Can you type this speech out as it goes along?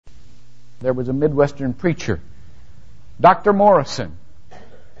there was a Midwestern preacher, Dr. Morrison,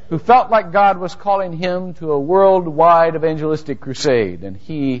 who felt like God was calling him to a worldwide evangelistic crusade, and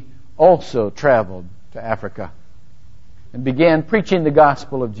he also traveled to Africa and began preaching the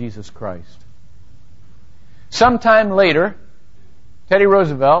gospel of Jesus Christ. Sometime later, Teddy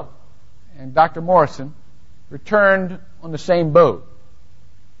Roosevelt and Dr. Morrison returned on the same boat.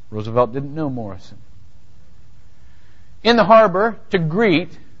 Roosevelt didn't know Morrison. In the harbor to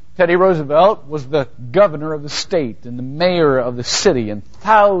greet Teddy Roosevelt was the governor of the state and the mayor of the city, and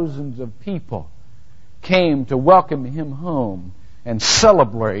thousands of people came to welcome him home and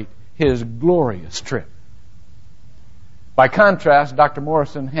celebrate his glorious trip. By contrast, Dr.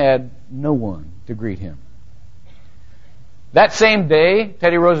 Morrison had no one to greet him. That same day,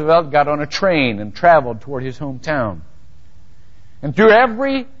 Teddy Roosevelt got on a train and traveled toward his hometown. And through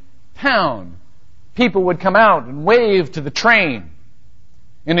every town, people would come out and wave to the train.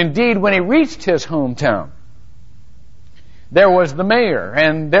 And indeed, when he reached his hometown, there was the mayor,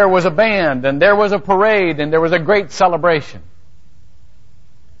 and there was a band, and there was a parade, and there was a great celebration.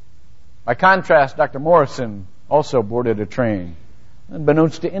 By contrast, Dr. Morrison also boarded a train,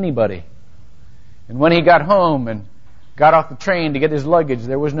 unbeknownst to anybody. And when he got home and got off the train to get his luggage,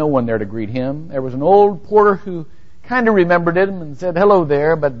 there was no one there to greet him. There was an old porter who kind of remembered him and said, "Hello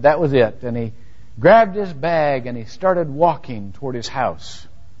there," but that was it. And he grabbed his bag and he started walking toward his house.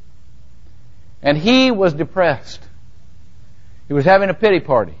 And he was depressed. He was having a pity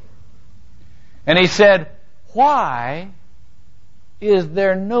party. And he said, "Why is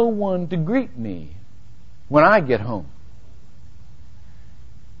there no one to greet me when I get home?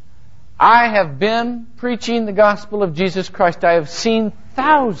 I have been preaching the gospel of Jesus Christ. I have seen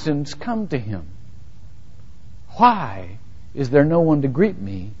thousands come to Him. Why is there no one to greet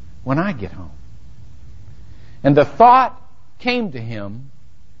me when I get home?" And the thought came to him,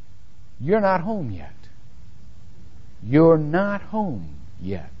 "You're not home yet. You're not home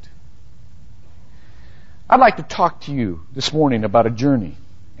yet." I'd like to talk to you this morning about a journey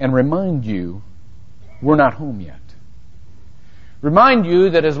and remind you we're not home yet. Remind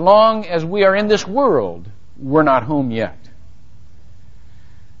you that as long as we are in this world, we're not home yet.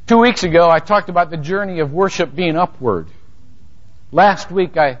 2 weeks ago, I talked about the journey of worship being upward. Last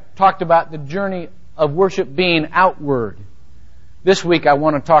week, I talked about the journey of worship being outward. This week, I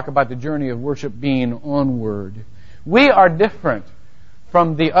want to talk about the journey of worship being onward. We are different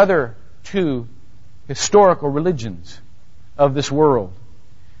from the other two historical religions of this world.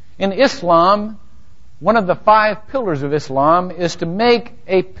 In Islam, one of the 5 pillars of Islam is to make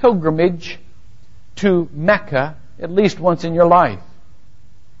a pilgrimage to Mecca at least once in your life.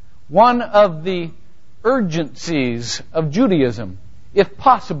 One of the urgencies of Judaism, if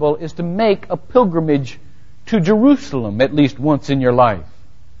possible, is to make a pilgrimage to Jerusalem at least once in your life.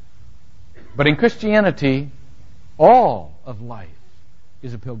 But in Christianity, all of life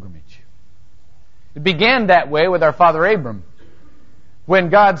is a pilgrimage. It began that way with our father Abram, when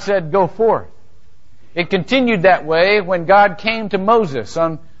God said, "Go forth." It continued that way when God came to Moses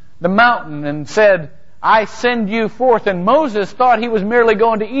on the mountain and said, "I send you forth." And Moses thought he was merely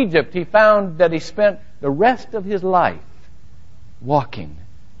going to Egypt. He found that he spent the rest of his life walking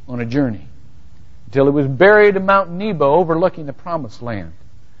on a journey until he was buried in Mount Nebo overlooking the Promised Land.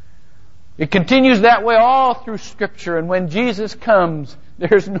 It continues that way all through Scripture. And when Jesus comes,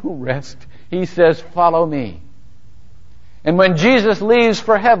 there's no rest. He says, "Follow me." And when Jesus leaves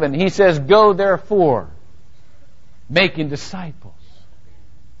for heaven, He says, "Go therefore, making disciples."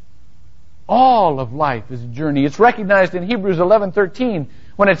 All of life is a journey. It's recognized in Hebrews 11:13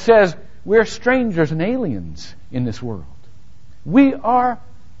 when it says, "We're strangers and aliens in this world." We are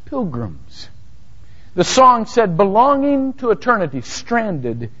pilgrims. The song said, "Belonging to eternity,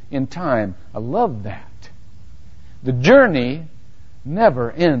 stranded in time." I love that. The journey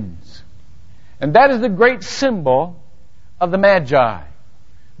never ends. And that is the great symbol of the Magi.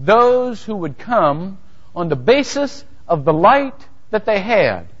 Those who would come on the basis of the light that they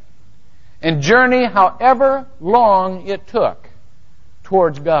had and journey however long it took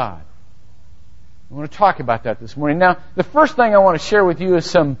towards God. I want to talk about that this morning. Now, the first thing I want to share with you is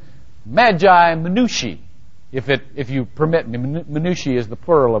some Magi minutiae, if you permit me. Minutiae is the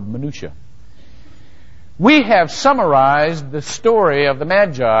plural of minutia. We have summarized the story of the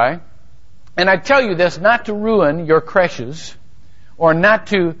Magi, and I tell you this not to ruin your creches or not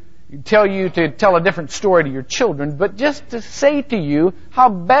to tell you to tell a different story to your children, but just to say to you how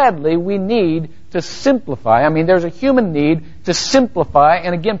badly we need to simplify. I mean, there's a human need to simplify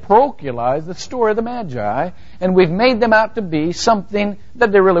and again parochialize the story of the Magi, and we've made them out to be something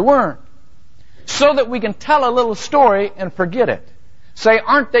that they really weren't. So that we can tell a little story and forget it. say,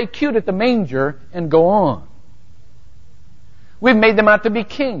 aren't they cute at the manger, and go on. We've made them out to be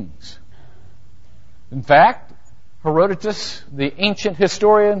kings. In fact, Herodotus, the ancient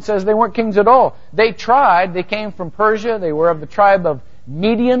historian, says they weren't kings at all. They tried. They came from Persia. They were of the tribe of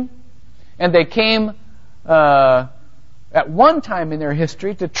Median. And they came at one time in their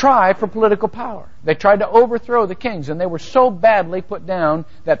history to try for political power. They tried to overthrow the kings. And they were so badly put down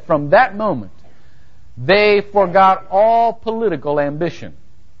that from that moment, they forgot all political ambition.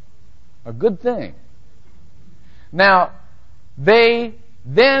 A good thing. Now, they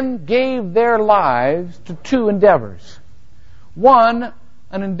then gave their lives to two endeavors. One,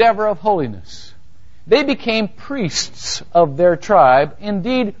 an endeavor of holiness. They became priests of their tribe,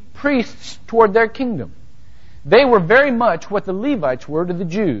 indeed priests toward their kingdom. They were very much what the Levites were to the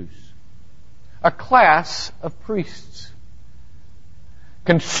Jews, a class of priests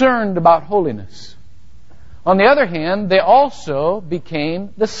concerned about holiness. On the other hand, they also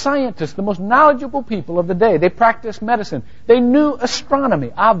became the scientists, the most knowledgeable people of the day. They practiced medicine. They knew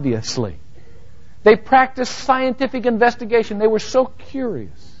astronomy, obviously. They practiced scientific investigation. They were so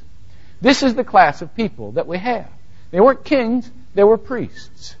curious. This is the class of people that we have. They weren't kings, they were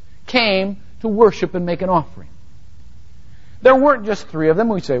priests. Came to worship and make an offering. There weren't just three of them.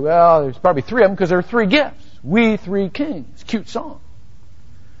 We say, well, there's probably three of them because there are three gifts. We three kings. Cute song.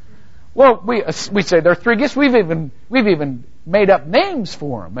 Well, we say there are three gifts. We've even made up names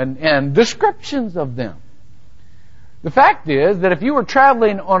for them and descriptions of them. The fact is that if you were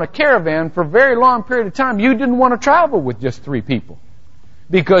traveling on a caravan for a very long period of time, you didn't want to travel with just three people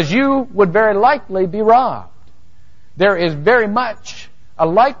because you would very likely be robbed. There is very much a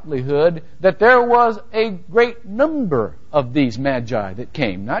likelihood that there was a great number of these magi that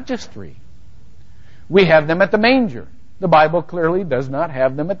came, not just three. We have them at the manger. The Bible clearly does not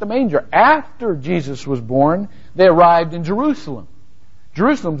have them at the manger. After Jesus was born, they arrived in Jerusalem.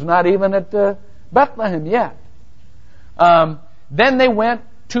 Jerusalem's not even at Bethlehem yet. Then they went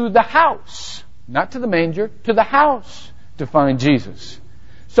to the house, not to the manger, to the house to find Jesus.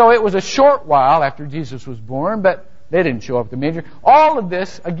 So it was a short while after Jesus was born, but they didn't show up at the manger. All of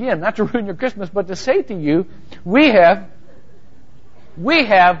this, again, not to ruin your Christmas, but to say to you, we have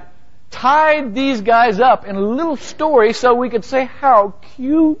tied these guys up in a little story so we could say how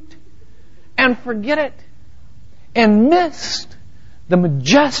cute and forget it and missed the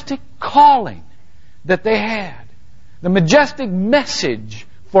majestic calling that they had, the majestic message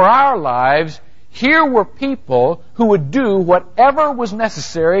for our lives. Here were people who would do whatever was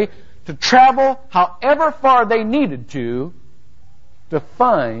necessary to travel however far they needed to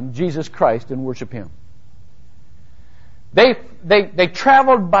find Jesus Christ and worship Him. They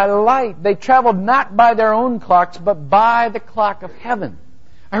traveled by light. They traveled not by their own clocks, but by the clock of heaven.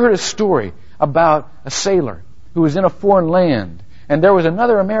 I heard a story about a sailor who was in a foreign land, and there was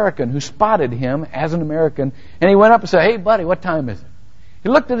another American who spotted him as an American, and he went up and said, "Hey, buddy, what time is it?" He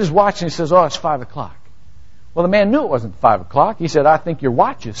looked at his watch and he says, "Oh, it's 5 o'clock." Well, the man knew it wasn't 5 o'clock. He said, "I think your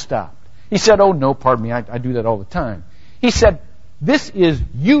watch has stopped." He said, "Oh, no, pardon me, I do that all the time." He said, "This is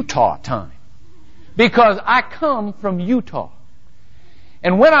Utah time, because I come from Utah.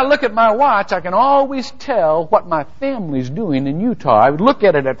 And when I look at my watch, I can always tell what my family's doing in Utah. I would look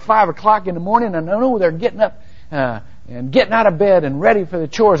at it at 5 o'clock in the morning, and I know they're getting up and getting out of bed and ready for the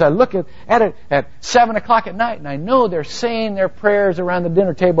chores. I look at it at 7 o'clock at night, and I know they're saying their prayers around the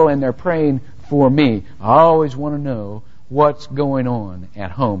dinner table, and they're praying for me. I always want to know what's going on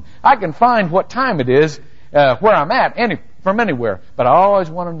at home. I can find what time it is where I'm at from anywhere, but I always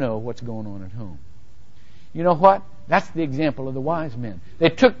want to know what's going on at home." You know what? That's the example of the wise men. They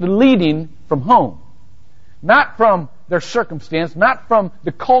took the leading from home. Not from their circumstance, not from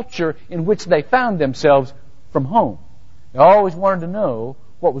the culture in which they found themselves, from home. They always wanted to know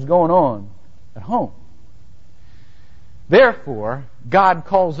what was going on at home. Therefore, God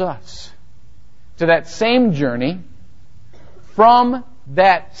calls us to that same journey from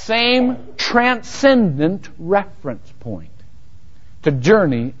that same transcendent reference point, to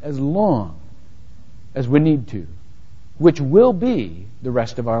journey as long as we need to, which will be the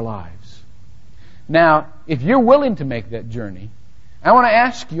rest of our lives. Now, if you're willing to make that journey, I want to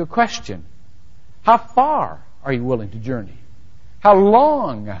ask you a question. How far are you willing to journey? How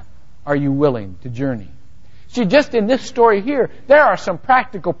long are you willing to journey? See, just in this story here, there are some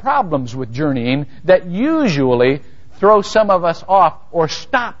practical problems with journeying that usually throw some of us off or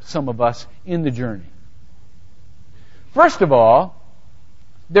stop some of us in the journey. First of all,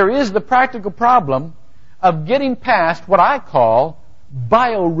 there is the practical problem of getting past what I call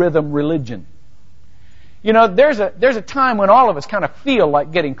biorhythm religion. You know, there's a time when all of us kind of feel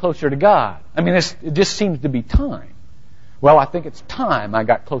like getting closer to God. I mean, it just seems to be time. Well, I think it's time I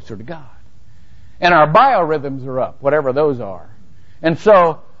got closer to God. And our biorhythms are up, whatever those are. And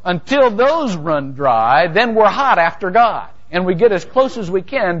so, until those run dry, then we're hot after God. And we get as close as we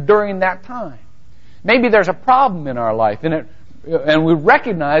can during that time. Maybe there's a problem in our life, and we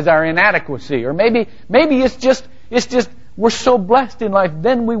recognize our inadequacy. Or maybe it's just we're so blessed in life,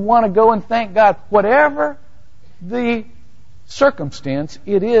 then we want to go and thank God. Whatever the circumstance,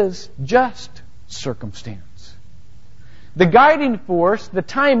 it is just circumstance. The guiding force, the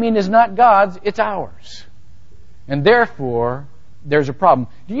timing is not God's, it's ours. And therefore, there's a problem.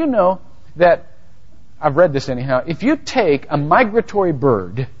 Do you know that, I've read this anyhow, if you take a migratory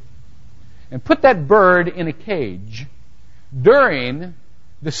bird and put that bird in a cage during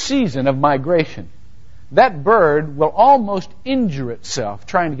the season of migration, that bird will almost injure itself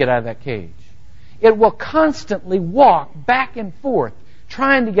trying to get out of that cage. It will constantly walk back and forth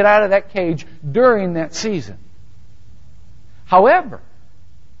trying to get out of that cage during that season. However,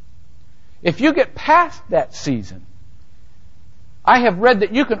 if you get past that season, I have read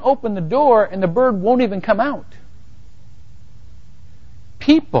that you can open the door and the bird won't even come out.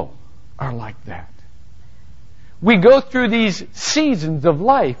 People are like that. We go through these seasons of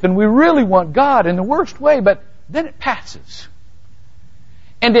life and we really want God in the worst way, but then it passes.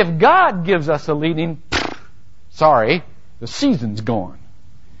 And if God gives us a leading, sorry, the season's gone.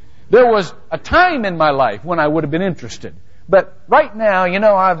 There was a time in my life when I would have been interested. But right now,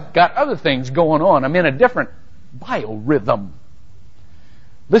 I've got other things going on. I'm in a different biorhythm.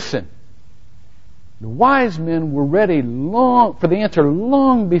 Listen, the wise men were ready for the answer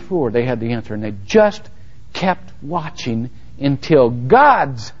long before they had the answer, and they just kept watching until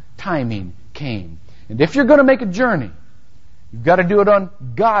God's timing came. And if you're going to make a journey, you've got to do it on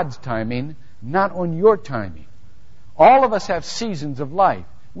God's timing, not on your timing. All of us have seasons of life.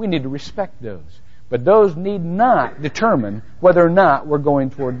 We need to respect those. But those need not determine whether or not we're going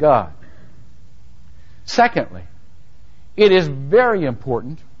toward God. Secondly, it is very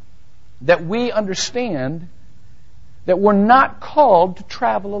important that we understand that we're not called to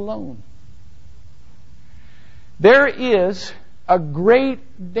travel alone. There is a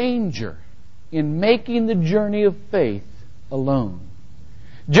great danger in making the journey of faith alone.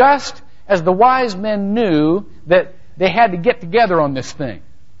 Just as the wise men knew that they had to get together on this thing.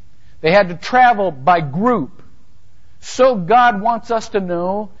 They had to travel by group. So God wants us to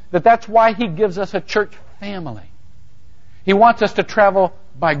know that that's why He gives us a church family. He wants us to travel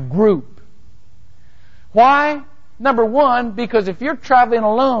by group. Why? Number one, because if you're traveling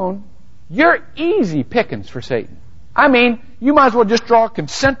alone, you're easy pickings for Satan. I mean, you might as well just draw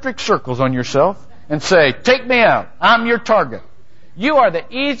concentric circles on yourself and say, take me out. I'm your target. You are the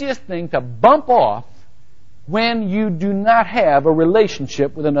easiest thing to bump off when you do not have a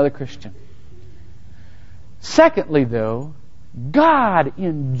relationship with another Christian. Secondly, though, God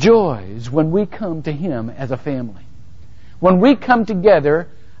enjoys when we come to Him as a family. When we come together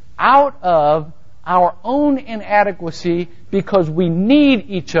out of our own inadequacy because we need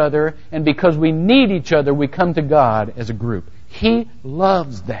each other, and because we need each other, we come to God as a group. He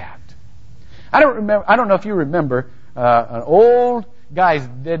loves that. I don't know if you remember an old guy's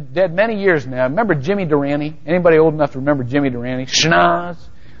dead many years now. Remember Jimmy Durante? Anybody old enough to remember Jimmy Durante? Schnoz.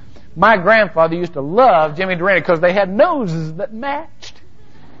 My grandfather used to love Jimmy Durante because they had noses that matched.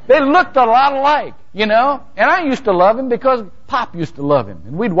 They looked a lot alike, And I used to love him because Pop used to love him.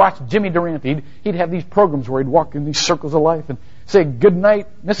 And we'd watch Jimmy Durante. He'd have these programs where he'd walk in these circles of life and say, good night,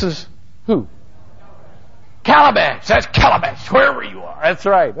 Mrs. Who? Calabash. That's Calabash, wherever you are. That's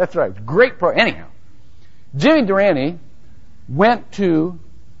right. Great Anyhow, Jimmy Durante went to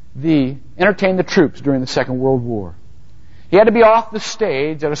entertain the troops during the Second World War. He had to be off the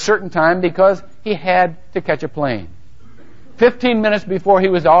stage at a certain time because he had to catch a plane. 15 minutes before he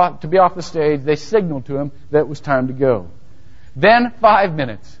was to be off the stage, they signaled to him that it was time to go. Then 5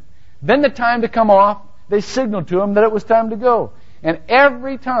 minutes. Then the time to come off, they signaled to him that it was time to go. And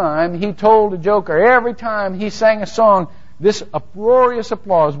every time he told a joke or every time he sang a song, this uproarious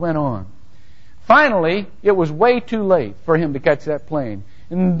applause went on. Finally, it was way too late for him to catch that plane.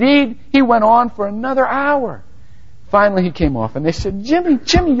 Indeed, he went on for another hour. Finally, he came off, and they said, Jimmy,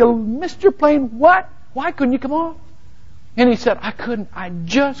 you missed your plane. What? Why couldn't you come off? And he said, I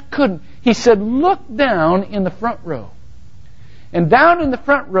just couldn't. He said, look down in the front row. And down in the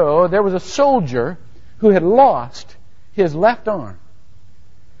front row, there was a soldier who had lost his left arm,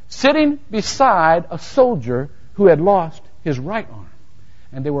 sitting beside a soldier who had lost his right arm.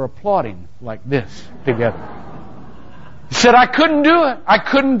 And they were applauding like this together. He said, I couldn't do it. I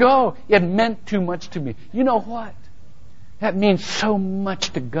couldn't go. It meant too much to me. You know what? That means so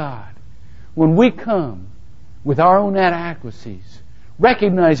much to God. When we come with our own inadequacies,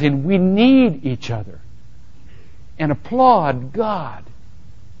 recognizing we need each other, and applaud God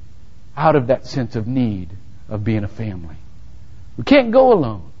out of that sense of need of being a family. We can't go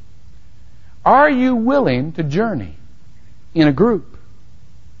alone. Are you willing to journey in a group?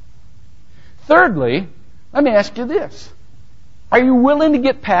 Thirdly, let me ask you this. Are you willing to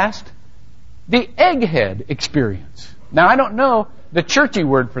get past the egghead experience? Now, I don't know the churchy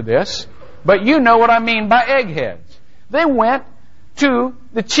word for this, but you know what I mean by eggheads. They went to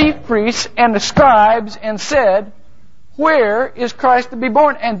the chief priests and the scribes and said, "Where is Christ to be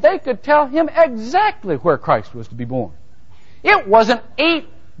born?" And they could tell him exactly where Christ was to be born. It wasn't 8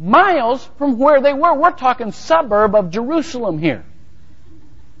 miles from where they were. We're talking suburb of Jerusalem here.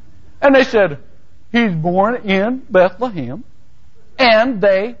 And they said, "He's born in Bethlehem." And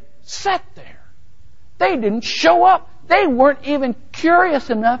they sat there. They didn't show up. They weren't even curious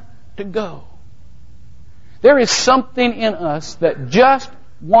enough to go. There is something in us that just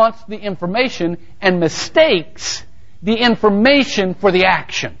wants the information and mistakes the information for the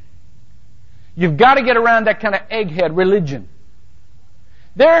action. You've got to get around that kind of egghead religion.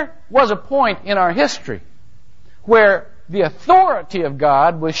 There was a point in our history where the authority of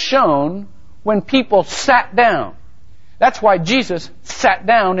God was shown when people sat down. That's why Jesus sat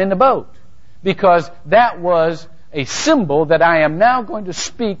down in the boat, because that was a symbol that I am now going to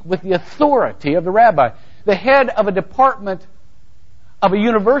speak with the authority of the rabbi. The head of a department of a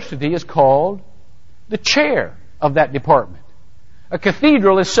university is called the chair of that department. A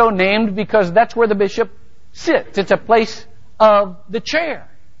cathedral is so named because that's where the bishop sits. It's a place of the chair.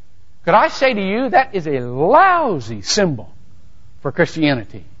 Could I say to you, that is a lousy symbol for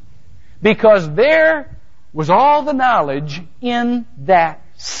Christianity, because there was all the knowledge in that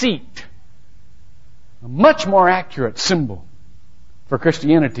seat. A much more accurate symbol for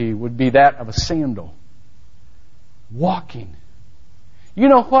Christianity would be that of a sandal. Walking. You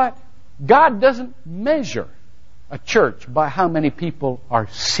know what? God doesn't measure a church by how many people are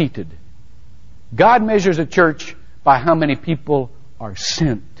seated. God measures a church by how many people are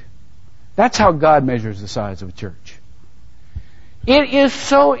sent. That's how God measures the size of a church. It is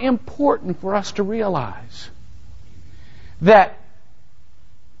so important for us to realize that.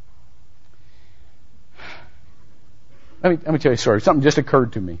 Let me tell you a story. Something just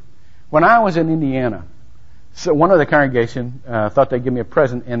occurred to me. When I was in Indiana, so one of the congregation thought they'd give me a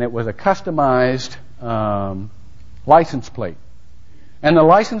present, and it was a customized license plate. And the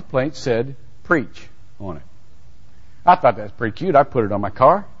license plate said, "Preach" on it. I thought that was pretty cute. I put it on my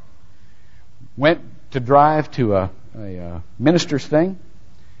car. Went to drive to a minister's thing.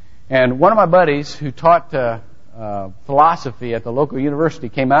 And one of my buddies who taught philosophy at the local university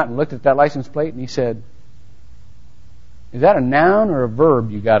came out and looked at that license plate, and he said, "Is that a noun or a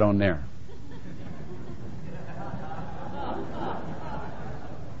verb you got on there?"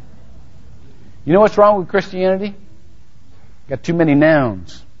 You know what's wrong with Christianity? Got too many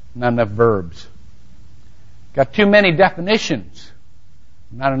nouns, not enough verbs. Got too many definitions,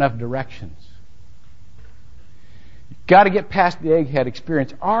 not enough directions. You've got to get past the egghead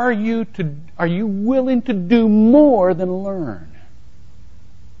experience. Are you willing to do more than learn?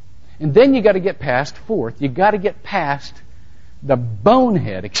 And then you got to get past, fourth, you got to get past the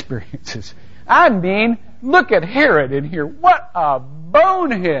bonehead experiences. I mean, look at Herod in here. What a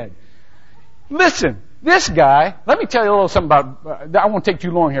bonehead. Listen, this guy, let me tell you a little something about, I won't take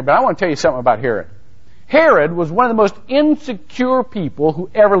too long here, but I want to tell you something about Herod. Herod was one of the most insecure people who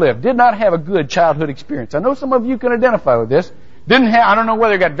ever lived. Did not have a good childhood experience. I know some of you can identify with this. I don't know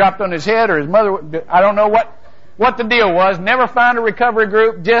whether it got dropped on his head or his mother, I don't know what the deal was. Never found a recovery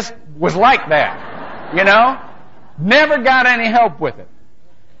group, just was like that. You know? Never got any help with it.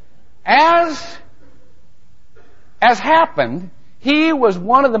 As happened, he was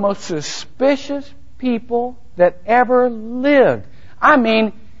one of the most suspicious people that ever lived. I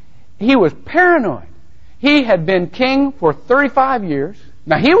mean, he was paranoid. He had been king for 35 years.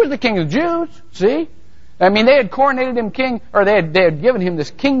 Now, he was the king of the Jews, see? I mean, they had coronated him king, or they had given him this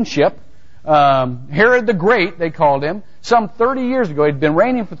kingship. Herod the Great, they called him. Some 30 years ago, he'd been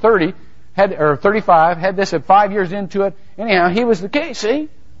reigning for 35, had this at 5 years into it. Anyhow, he was the king, see?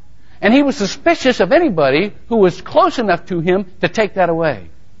 And he was suspicious of anybody who was close enough to him to take that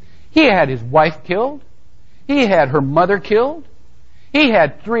away. He had his wife killed. He had her mother killed. He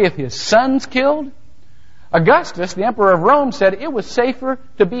had 3 of his sons killed. Augustus, the emperor of Rome, said it was safer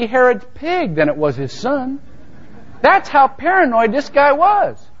to be Herod's pig than it was his son. That's how paranoid this guy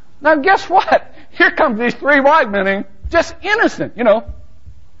was. Now guess what? Here comes these 3 white men, just innocent, you know.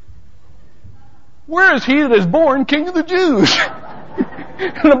 Where is he that is born king of the Jews?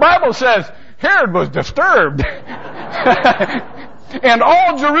 And the Bible says Herod was disturbed. And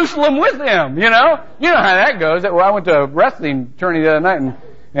all Jerusalem with him, you know. You know how that goes. Well, I went to a wrestling tourney the other night,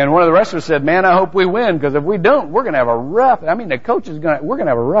 and one of the wrestlers said, man, I hope we win, because if we don't, we're going to have a rough, we're going to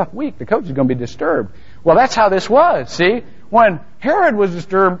have a rough week. The coach is going to be disturbed. Well, that's how this was, see. When Herod was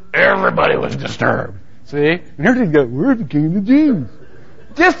disturbed, everybody was disturbed. See? And everybody's got, we're the king of the Jews.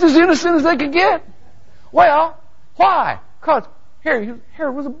 Just as innocent as they could get. Well, why? Because Herod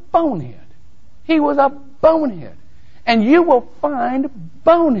was a bonehead. He was a bonehead. And you will find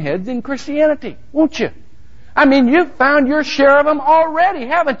boneheads in Christianity, won't you? I mean, you've found your share of them already,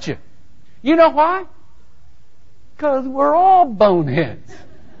 haven't you? You know why? Because we're all boneheads.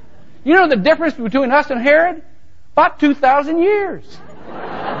 You know the difference between us and Herod? About 2,000 years.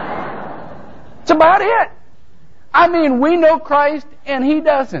 It's about it. I mean, we know Christ and He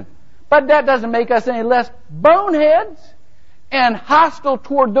doesn't. But that doesn't make us any less boneheads and hostile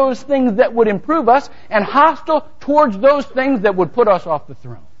toward those things that would improve us and hostile towards those things that would put us off the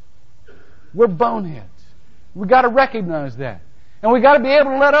throne. We're boneheads. We've got to recognize that. And we've got to be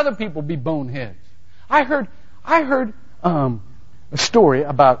able to let other people be boneheads. I heard a story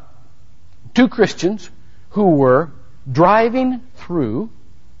about two Christians who were driving through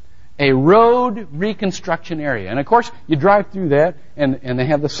a road reconstruction area. And of course, you drive through that and they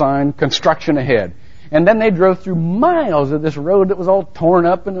have the sign, construction ahead. And then they drove through miles of this road that was all torn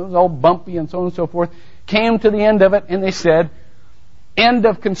up and it was all bumpy and so on and so forth. Came to the end of it and they said, end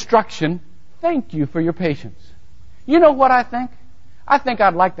of construction, thank you for your patience. You know what I think? I think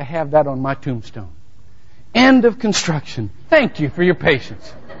I'd like to have that on my tombstone. End of construction, thank you for your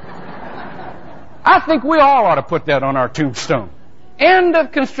patience. I think we all ought to put that on our tombstone. End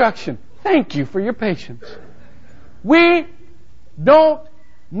of construction, thank you for your patience. We don't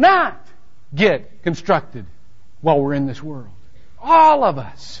not get constructed while we're in this world. All of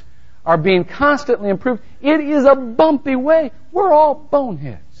us are being constantly improved. It is a bumpy way. We're all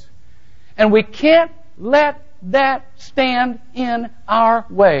boneheads. And we can't let that stand in our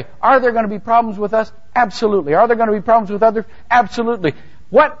way. Are there going to be problems with us? Absolutely. Are there going to be problems with others? Absolutely.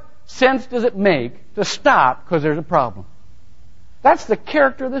 What sense does it make to stop because there's a problem? That's the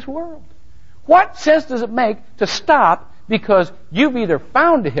character of this world. What sense does it make to stop because you've either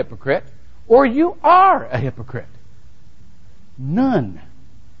found a hypocrite or you are a hypocrite? None.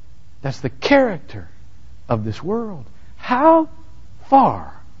 That's the character of this world. How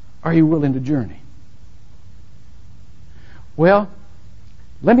far are you willing to journey? Well,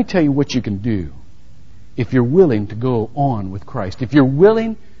 let me tell you what you can do if you're willing to go on with Christ. If you're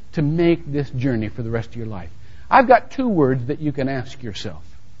willing to make this journey for the rest of your life. I've got two words that you can ask yourself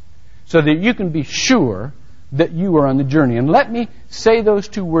so that you can be sure that you are on the journey. And let me say those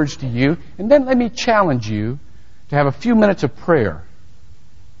two words to you, and then let me challenge you to have a few minutes of prayer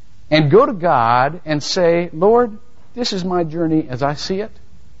and go to God and say, Lord, this is my journey as I see it.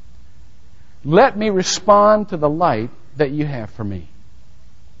 Let me respond to the light that you have for me.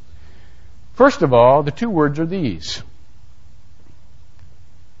 First of all, the two words are these.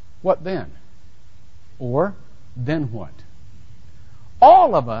 What then? Or then what?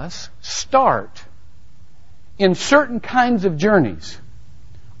 All of us start in certain kinds of journeys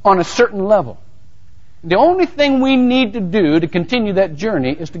on a certain level. The only thing we need to do to continue that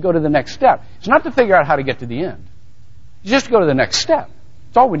journey is to go to the next step. It's not to figure out how to get to the end. It's just to go to the next step.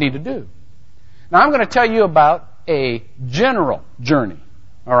 That's all we need to do. Now I'm going to tell you about a general journey.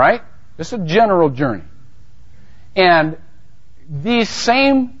 All right? This is a general journey. And these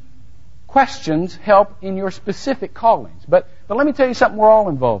same questions help in your specific callings. But let me tell you something we're all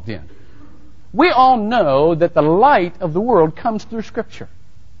involved in. We all know that the light of the world comes through Scripture.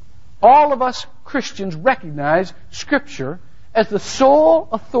 All of us Christians recognize Scripture as the sole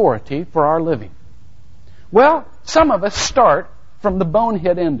authority for our living. Well, some of us start from the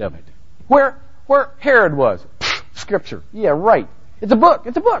bonehead end of it. Where Herod was. Scripture. Yeah, right. It's a book.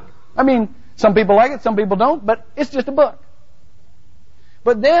 It's a book. I mean, some people like it, some people don't, but it's just a book.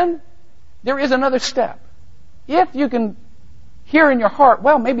 But then there is another step. If you can hear in your heart,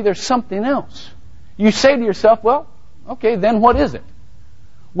 well, maybe there's something else. You say to yourself, well, okay, then what is it?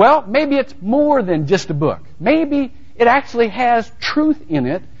 Well, maybe it's more than just a book. Maybe it actually has truth in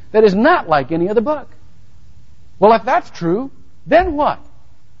it that is not like any other book. Well, if that's true, then what?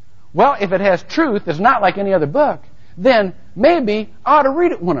 Well, if it has truth that's not like any other book, then maybe I ought to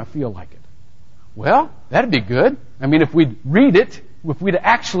read it when I feel like it. Well, that'd be good. I mean, if we'd read it, if we'd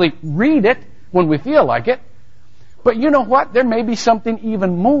actually read it when we feel like it. But you know what? There may be something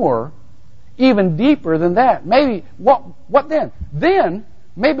even more, even deeper than that. Maybe, what then? Then,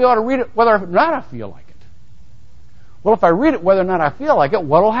 maybe I ought to read it whether or not I feel like it. Well, if I read it whether or not I feel like it,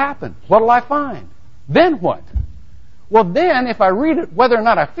 what will happen? What will I find? Then what? Well, then, if I read it whether or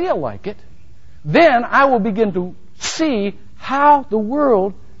not I feel like it, then I will begin to see how the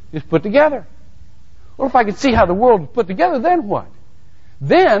world is put together. Well, if I can see how the world is put together, then what?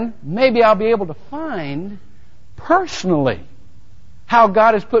 Then maybe I'll be able to find personally how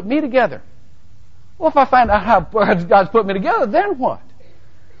God has put me together. Well, if I find out how God's put me together, then what?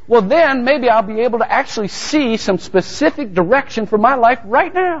 Well, then maybe I'll be able to actually see some specific direction for my life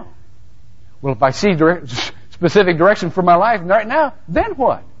right now. Well, if I see specific direction for my life right now, then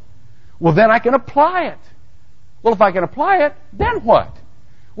what? Well, then I can apply it. Well, if I can apply it, then what?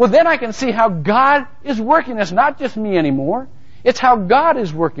 Well, then I can see how God is working. It's not just me anymore. It's how God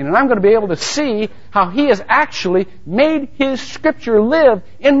is working. And I'm going to be able to see how He has actually made His Scripture live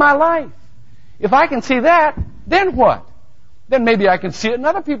in my life. If I can see that, then what? Then maybe I can see it in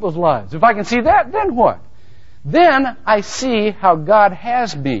other people's lives. If I can see that, then what? Then I see how God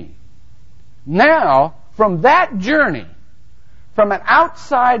has me. Now, from that journey, from an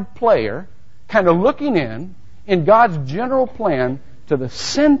outside player, kind of looking in God's general plan to the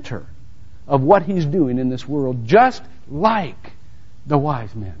center of what He's doing in this world, just like the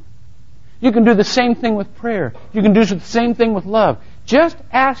wise men. You can do the same thing with prayer. You can do the same thing with love. Just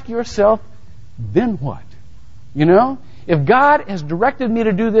ask yourself, then what? You know? If God has directed me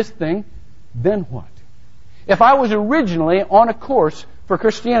to do this thing, then what? If I was originally on a course for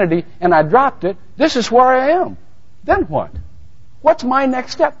Christianity and I dropped it, this is where I am. Then what? What's my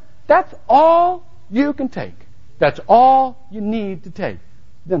next step? That's all you can take. That's all you need to take.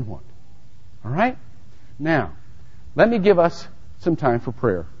 Then what? All right? Now, let me give us some time for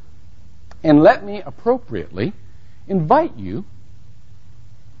prayer. And let me appropriately invite you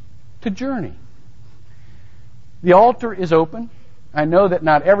to journey. The altar is open. I know that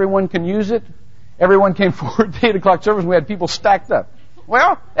not everyone can use it. Everyone came forward at the 8 o'clock service and we had people stacked up.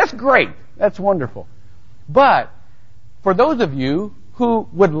 Well, that's great. That's wonderful. But for those of you who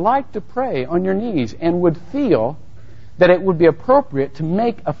would like to pray on your knees and would feel that it would be appropriate to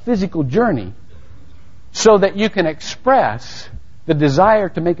make a physical journey so that you can express the desire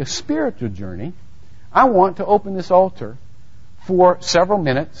to make a spiritual journey, I want to open this altar for several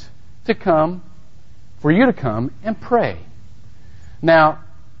minutes for you to come and pray. Now,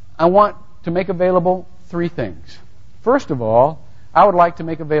 I want to make available 3 things. First of all, I would like to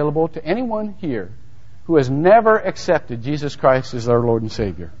make available to anyone here who has never accepted Jesus Christ as their Lord and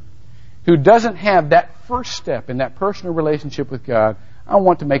Savior, who doesn't have that first step in that personal relationship with God, I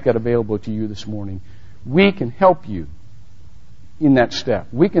want to make that available to you this morning. We can help you in that step.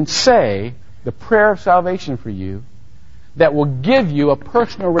 We can say the prayer of salvation for you that will give you a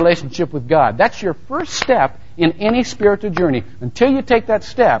personal relationship with God. That's your first step in any spiritual journey. Until you take that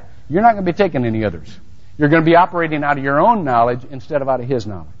step, you're not going to be taking any others. You're going to be operating out of your own knowledge instead of out of His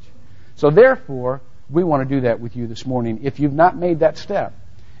knowledge. So therefore, we want to do that with you this morning if you've not made that step.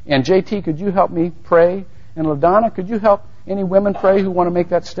 And JT, could you help me pray? And LaDonna, could you help any women pray who want to make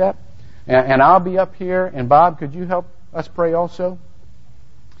that step? And I'll be up here. And Bob, could you help us pray also?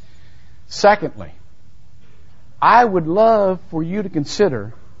 Secondly, I would love for you to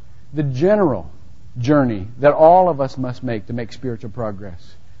consider the general journey that all of us must make to make spiritual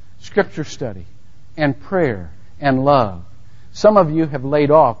progress. Scripture study and prayer and love. Some of you have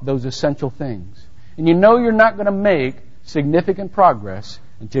laid off those essential things. And you know you're not going to make significant progress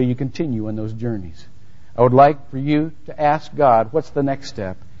until you continue on those journeys. I would like for you to ask God, what's the next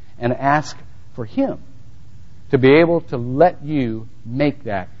step? And ask for Him to be able to let you make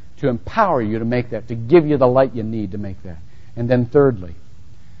that, to empower you to make that, to give you the light you need to make that. And then thirdly,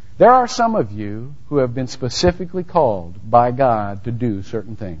 there are some of you who have been specifically called by God to do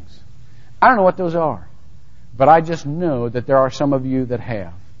certain things. I don't know what those are, but I just know that there are some of you that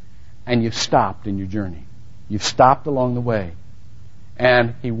have. And you've stopped in your journey. You've stopped along the way.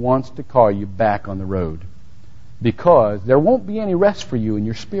 And He wants to call you back on the road. Because there won't be any rest for you in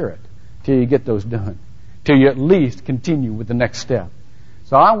your spirit till you get those done. Till you at least continue with the next step.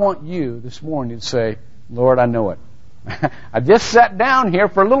 So I want you this morning to say, Lord, I know it. I just sat down here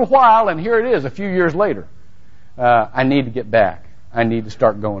for a little while and here it is a few years later. I need to get back. I need to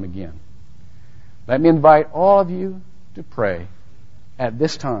start going again. Let me invite all of you to pray at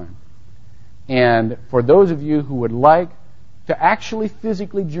this time. And for those of you who would like to actually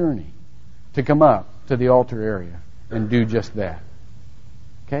physically journey, to come up to the altar area and do just that.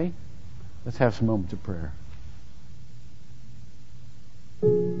 Okay? Let's have some moments of prayer.